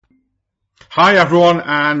Hi everyone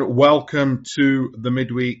and welcome to the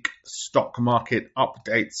midweek stock market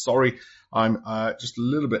update. Sorry, I'm just a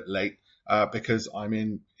little bit late because I'm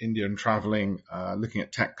in India and traveling, looking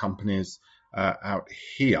at tech companies out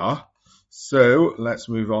here. So let's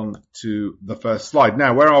move on to the first slide.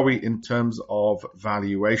 Now, where are we in terms of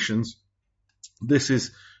valuations? This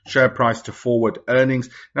is share price to forward earnings.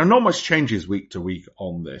 Now, not much changes week to week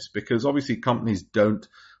on this because obviously companies don't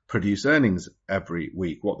produce earnings every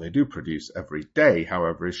week. What they do produce every day,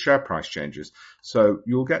 however, is share price changes. So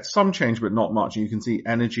you'll get some change, but not much. And you can see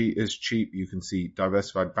energy is cheap. You can see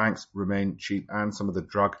diversified banks remain cheap, and some of the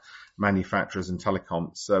drug manufacturers and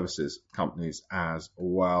telecom services companies as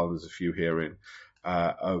well. There's a few here in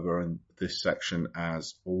over in this section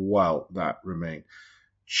as well that remain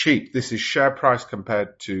cheap. This is share price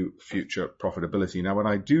compared to future profitability. Now, when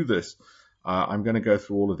I do this, I'm going to go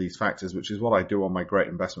through all of these factors, which is what I do on my Great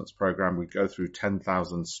Investments program. We go through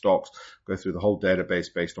 10,000 stocks, go through the whole database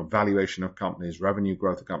based on valuation of companies, revenue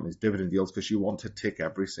growth of companies, dividend yields, because you want to tick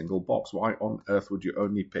every single box. Why on earth would you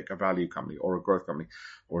only pick a value company or a growth company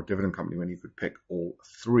or a dividend company when you could pick all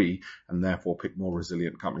three and therefore pick more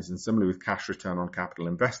resilient companies? And similarly with cash return on capital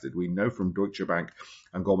invested, we know from Deutsche Bank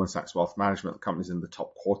and Goldman Sachs Wealth Management, the companies in the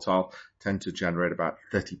top quartile tend to generate about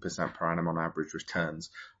 30% per annum on average returns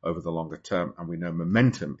over the longer term. And we know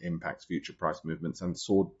momentum impacts future price movements. And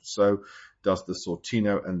so does the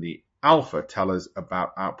Sortino and the Alpha tell us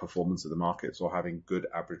about outperformance of the markets or having good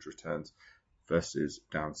average returns versus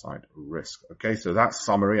downside risk. Okay, so that's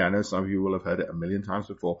summary. I know some of you will have heard it a million times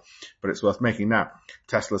before, but it's worth making. Now,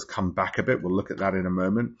 Tesla's come back a bit. We'll look at that in a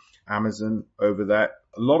moment. Amazon over there,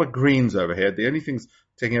 a lot of greens over here. The only thing's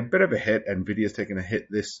taking a bit of a hit. Nvidia's taking a hit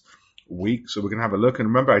this week, so we're going to have a look. And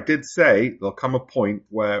remember, I did say there'll come a point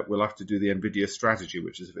where we'll have to do the Nvidia strategy,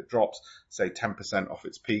 which is if it drops, say 10% off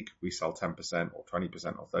its peak, we sell 10% or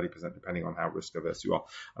 20% or 30%, depending on how risk averse you are.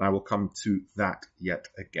 And I will come to that yet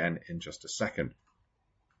again in just a second.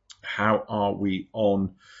 How are we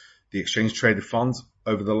on the exchange traded funds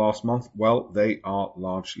over the last month? Well, they are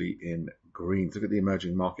largely in green. Look at the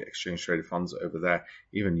emerging market exchange traded funds over there.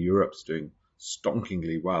 Even Europe's doing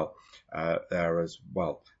stonkingly well there as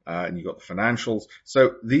well. And you've got the financials.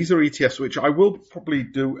 So these are ETFs, which I will probably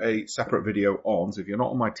do a separate video on. So if you're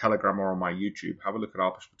not on my Telegram or on my YouTube, have a look at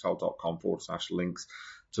alpeshpatel.com/links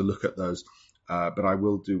to look at those. But I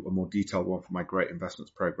will do a more detailed one for my Great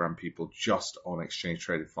Investments program people just on exchange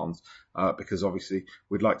traded funds, because obviously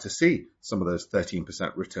we'd like to see some of those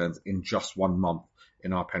 13% returns in just 1 month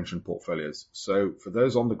in our pension portfolios. So for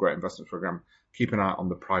those on the Great Investments program, keep an eye on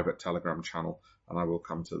the private Telegram channel, and I will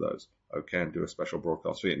come to those. Okay, and do a special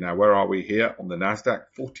broadcast for you. Now, where are we here on the NASDAQ?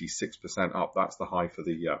 46% up. That's the high for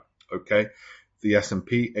the year. Okay. The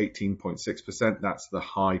S&P, 18.6%. That's the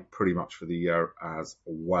high pretty much for the year as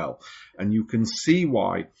well. And you can see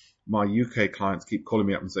why my UK clients keep calling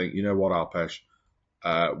me up and saying, you know what, Alpesh,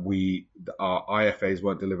 our IFAs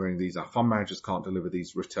weren't delivering these, our fund managers can't deliver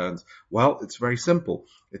these returns. Well, it's very simple.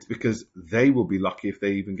 It's because they will be lucky if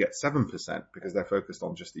they even get 7% because they're focused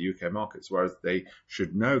on just the UK markets, whereas they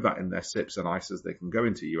should know that in their SIPs and ISAs they can go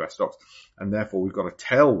into US stocks, and therefore we've got a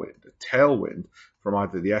tailwind from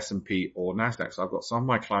either the S&P or NASDAQ. So I've got some of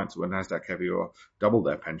my clients who are NASDAQ heavy who are doubled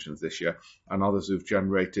their pensions this year, and others who've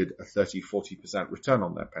generated a 30-40% return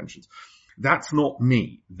on their pensions. That's not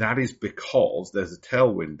me. That is because there's a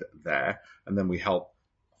tailwind there, and then we help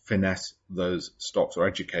finesse those stocks or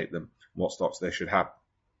educate them what stocks they should have.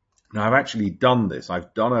 Now, I've actually done this.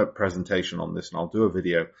 I've done a presentation on this, and I'll do a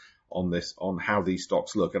video on this, on how these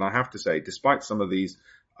stocks look. And I have to say, despite some of these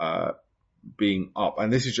being up,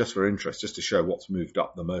 and this is just for interest, just to show what's moved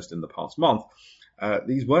up the most in the past month,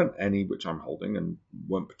 these weren't any which I'm holding and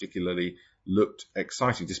weren't particularly looked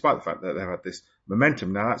exciting, despite the fact that they've had this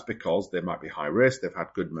momentum. Now, that's because they might be high risk, they've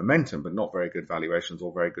had good momentum, but not very good valuations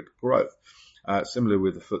or very good growth. Similar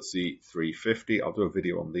with the FTSE 350, I'll do a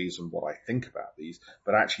video on these and what I think about these,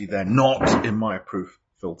 but actually they're not in my approved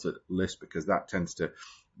filtered list because that tends to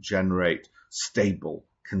generate stable,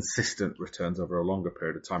 consistent returns over a longer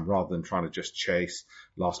period of time rather than trying to just chase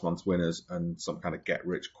last month's winners and some kind of get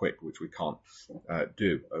rich quick, which we can't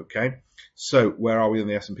do. Okay, so where are we on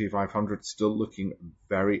the S&P 500? Still looking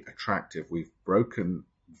very attractive. We've broken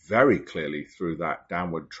very clearly through that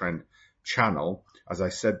downward trend channel. As I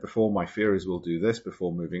said before, my fear is we'll do this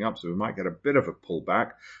before moving up, so we might get a bit of a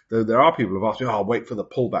pullback, though there are people who've asked me, I'll wait for the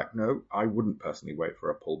pullback. No, I wouldn't personally wait for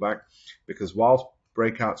a pullback, because whilst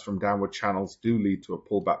breakouts from downward channels do lead to a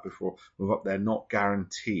pullback before move up, they're not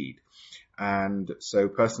guaranteed. And so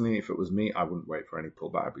personally, if it was me, I wouldn't wait for any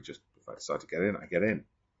pullback. I'd be just, if I decide to get in, I get in.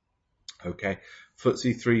 Okay,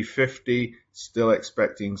 FTSE 350, still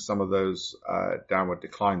expecting some of those downward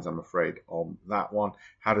declines, I'm afraid, on that one.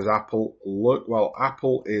 How does Apple look? Well,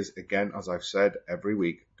 Apple is, again, as I've said every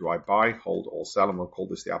week, do I buy, hold, or sell? And we'll call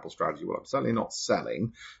this the Apple strategy. Well, I'm certainly not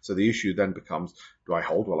selling. So the issue then becomes, do I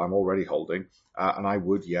hold? Well, I'm already holding. And I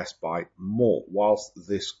would, yes, buy more. Whilst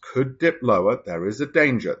this could dip lower, there is a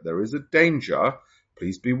danger. There is a danger.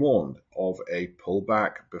 Please be warned of a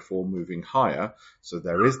pullback before moving higher. So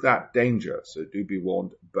there is that danger. So do be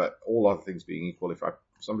warned. But all other things being equal, if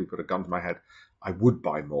somebody put a gun to my head, I would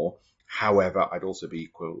buy more. However, I'd also be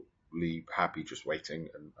equally happy just waiting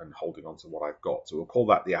and holding on to what I've got. So we'll call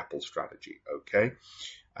that the Apple strategy. Okay.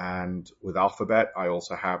 And with Alphabet, I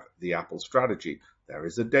also have the Apple strategy. There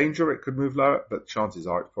is a danger it could move lower, but chances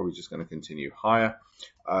are it's probably just going to continue higher.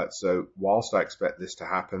 So whilst I expect this to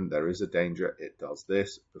happen, there is a danger it does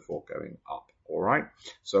this before going up. All right.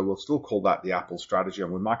 So we'll still call that the Apple strategy.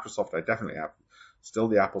 And with Microsoft, I definitely have still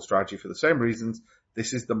the Apple strategy for the same reasons.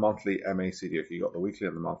 This is the monthly MACD. If you got the weekly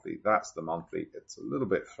and the monthly, that's the monthly. It's a little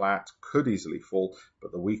bit flat, could easily fall,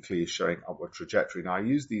 but the weekly is showing upward trajectory. Now, I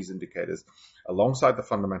use these indicators alongside the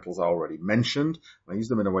fundamentals I already mentioned. I use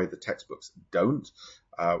them in a way the textbooks don't,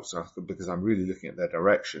 because I'm really looking at their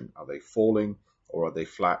direction. Are they falling or are they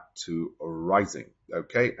flat to rising?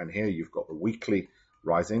 Okay, and here you've got the weekly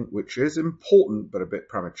rising, which is important but a bit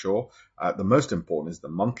premature. The most important is the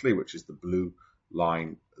monthly, which is the blue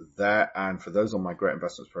line there. And for those on my Great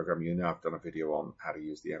Investments program, you know I've done a video on how to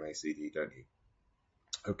use the MACD, don't you?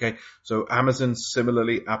 Okay, so Amazon,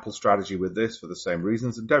 similarly, Apple strategy with this for the same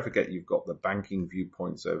reasons. And don't forget, you've got the banking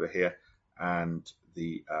viewpoints over here and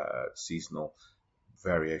the seasonal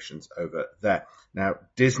variations over there. Now,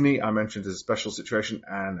 Disney, I mentioned, is a special situation,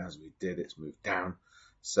 and as we did, it's moved down.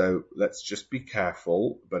 So let's just be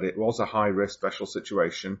careful, but it was a high-risk special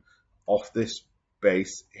situation off this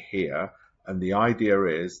base here. And the idea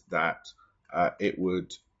is that it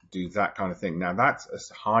would do that kind of thing. Now, that's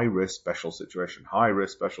a high-risk special situation.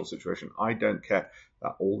 High-risk special situation. I don't care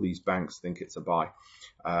that all these banks think it's a buy.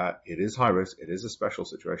 It is high risk. It is a special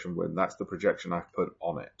situation when that's the projection I've put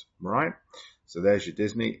on it, right? So there's your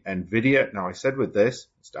Disney. NVIDIA. Now, I said with this,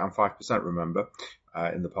 it's down 5%, remember,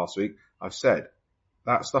 in the past week. I've said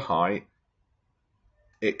that's the high.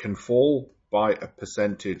 It can fall by a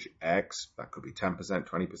percentage X. That could be 10%,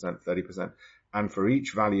 20%, 30%. And for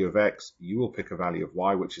each value of X, you will pick a value of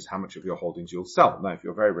Y, which is how much of your holdings you'll sell. Now, if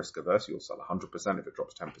you're very risk averse, you'll sell 100% if it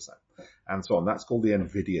drops 10%, and so on. That's called the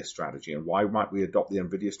NVIDIA strategy. And why might we adopt the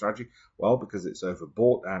NVIDIA strategy? Well, because it's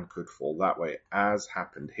overbought and could fall that way, as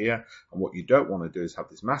happened here. And what you don't want to do is have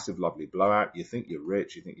this massive, lovely blowout. You think you're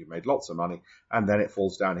rich, you think you've made lots of money, and then it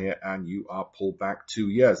falls down here and you are pulled back 2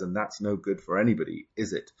 years. And that's no good for anybody,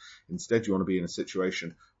 is it? Instead, you want to be in a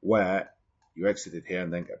situation where you exited here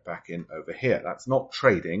and then get back in over here. That's not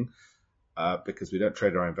trading because we don't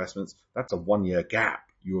trade our investments. That's a 1 year gap.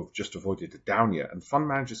 You have just avoided a down year. And fund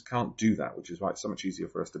managers can't do that, which is why it's so much easier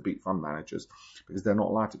for us to beat fund managers because they're not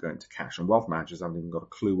allowed to go into cash. And wealth managers haven't even got a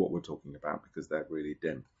clue what we're talking about because they're really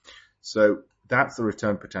dim. So that's the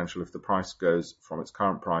return potential if the price goes from its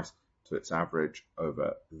current price to its average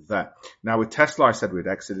over there. Now with Tesla, I said we'd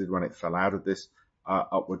exited when it fell out of this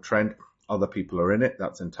upward trend. Other people are in it.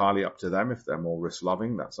 That's entirely up to them. If they're more risk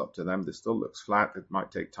loving, that's up to them. This still looks flat. It might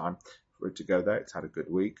take time for it to go there. It's had a good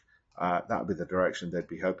week. That would be the direction they'd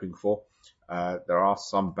be hoping for. There are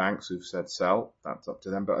some banks who've said sell. That's up to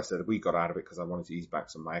them. But I said we got out of it because I wanted to ease back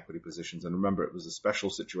some of my equity positions. And remember, it was a special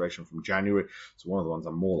situation from January. It's one of the ones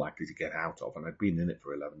I'm more likely to get out of. And I'd been in it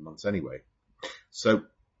for 11 months anyway. So,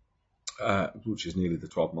 which is nearly the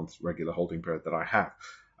 12 months regular holding period that I have.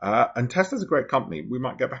 And Tesla's a great company. We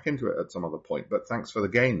might get back into it at some other point, but thanks for the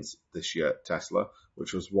gains this year, Tesla,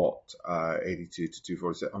 which was what, 82 to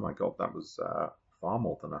 246. Oh my God, that was far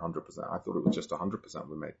more than 100%. I thought it was just 100%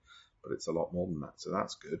 we made, but it's a lot more than that. So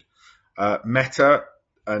that's good. Meta,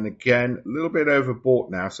 and again, a little bit overbought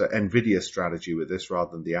now. So NVIDIA strategy with this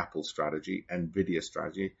rather than the Apple strategy. NVIDIA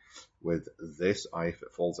strategy with this. If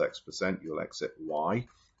it falls X%, you'll exit Y.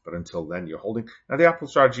 But until then, you're holding. Now, the Apple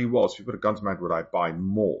strategy was, if you put a gun to my head, would I buy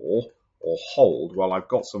more or hold? Well, I've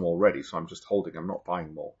got some already, so I'm just holding. I'm not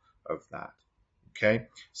buying more of that. Okay.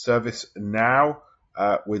 ServiceNow,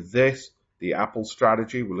 with this, the Apple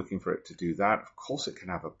strategy, we're looking for it to do that. Of course, it can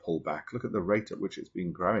have a pullback. Look at the rate at which it's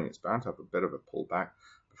been growing. It's bound to have a bit of a pullback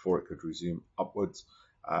before it could resume upwards,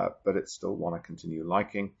 but it's still one I continue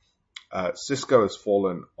liking. Cisco has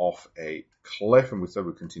fallen off a cliff, and we said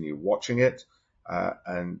we'd continue watching it.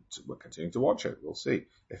 And we're continuing to watch it. We'll see.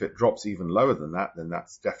 If it drops even lower than that, then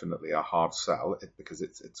that's definitely a hard sell because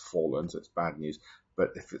it's fallen, so it's bad news.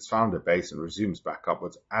 But if it's found a base and resumes back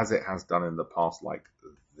upwards, as it has done in the past, like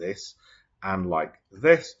this and like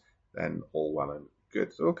this, then all well and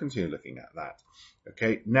good. So we'll continue looking at that.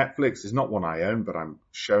 Okay, Netflix is not one I own, but I'm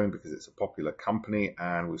showing because it's a popular company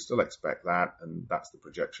and we still expect that. And that's the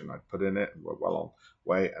projection I put in it. And we're well on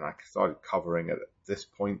way. And I started covering it at this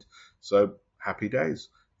point. So happy days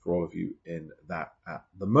for all of you in that at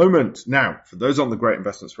the moment. Now, for those on the Great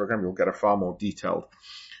Investments Program, you'll get a far more detailed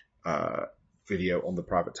video on the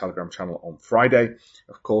private Telegram channel on Friday,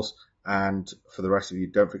 of course. And for the rest of you,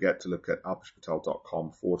 don't forget to look at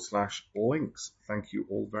alpeshpatel.com/links. Thank you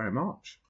all very much.